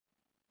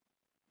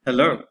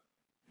Hello,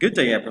 good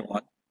day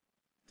everyone.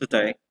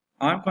 Today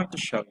I'm going to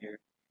show you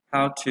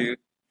how to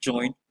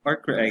join or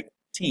create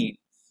teams.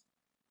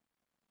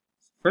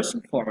 First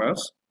and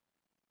foremost,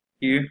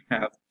 you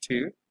have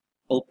to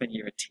open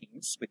your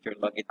Teams with your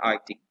login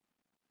ID.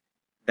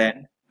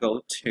 Then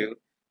go to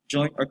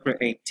Join or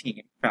Create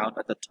Team found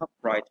at the top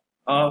right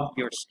of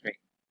your screen.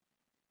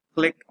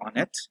 Click on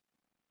it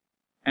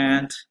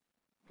and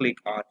click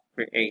on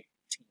Create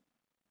Team.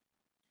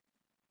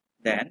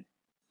 Then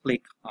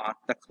click on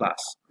the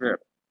class group.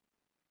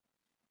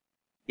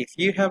 If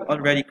you have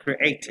already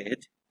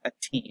created a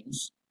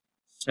Teams,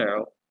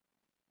 so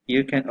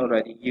you can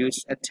already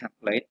use a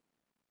template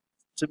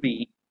to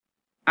be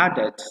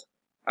added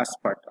as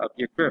part of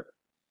your group.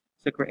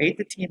 So create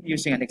the team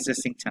using an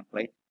existing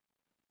template.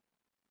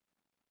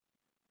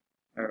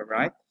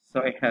 Alright,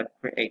 so I have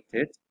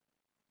created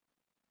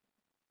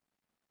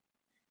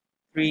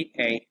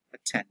 3A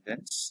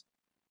attendance.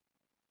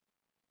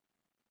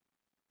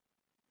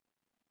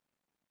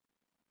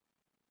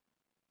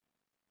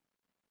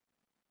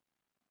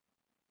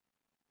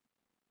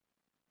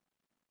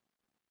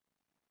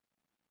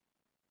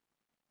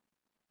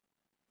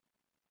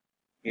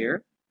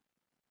 Here,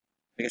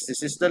 because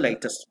this is the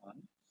latest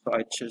one. So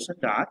I choose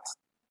that.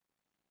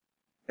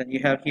 Then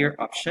you have here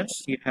options.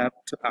 You have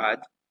to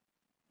add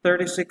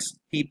 36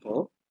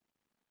 people.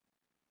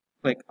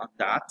 Click on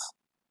that.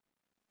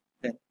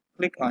 Then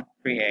click on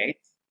create.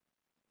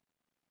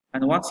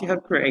 And once you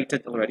have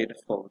created already the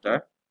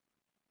folder,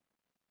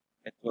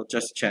 it will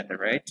just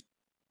generate.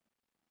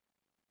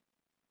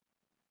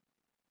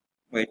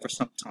 Wait for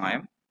some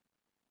time.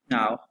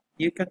 Now,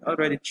 you can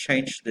already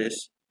change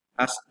this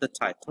as the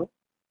title.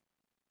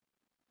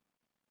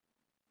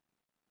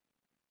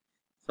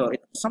 So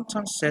it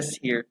sometimes says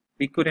here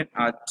we couldn't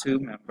add two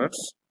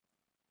members.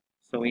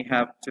 So we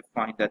have to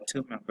find that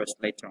two members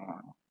later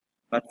on.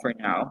 But for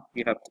now,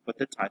 you have to put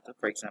the title,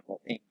 for example,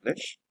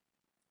 English.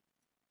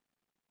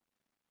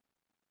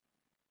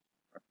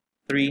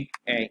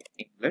 3A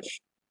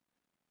English.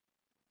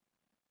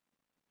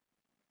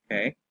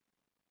 Okay.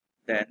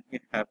 Then you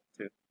have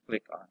to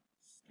click on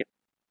skip.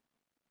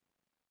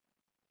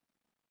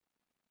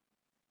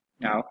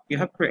 Now you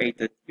have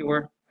created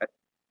your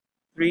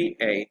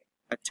 3A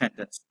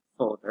attendance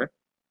folder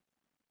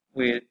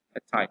with a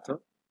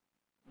title.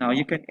 Now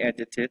you can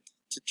edit it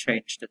to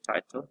change the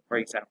title. For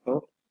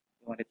example,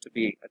 you want it to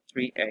be a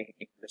 3A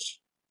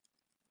English.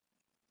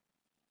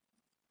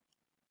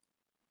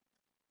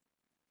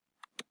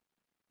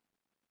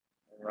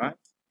 Alright.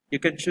 You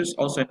can choose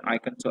also an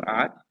icon to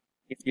add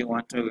if you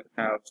want to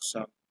have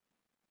some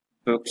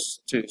books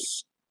to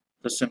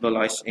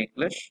symbolize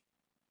English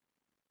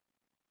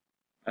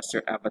as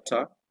your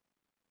avatar.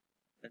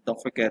 And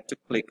don't forget to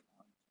click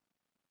on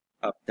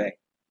update.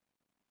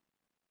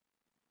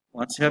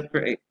 Once you have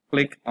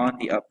click on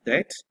the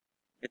update,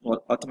 it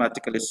will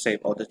automatically save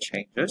all the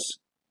changes.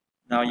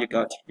 Now you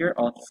got your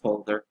own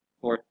folder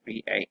for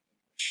 3A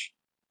English.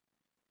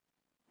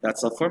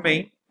 That's all for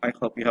me. I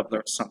hope you have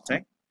learned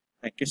something.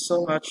 Thank you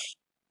so much.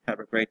 Have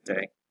a great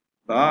day.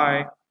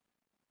 Bye.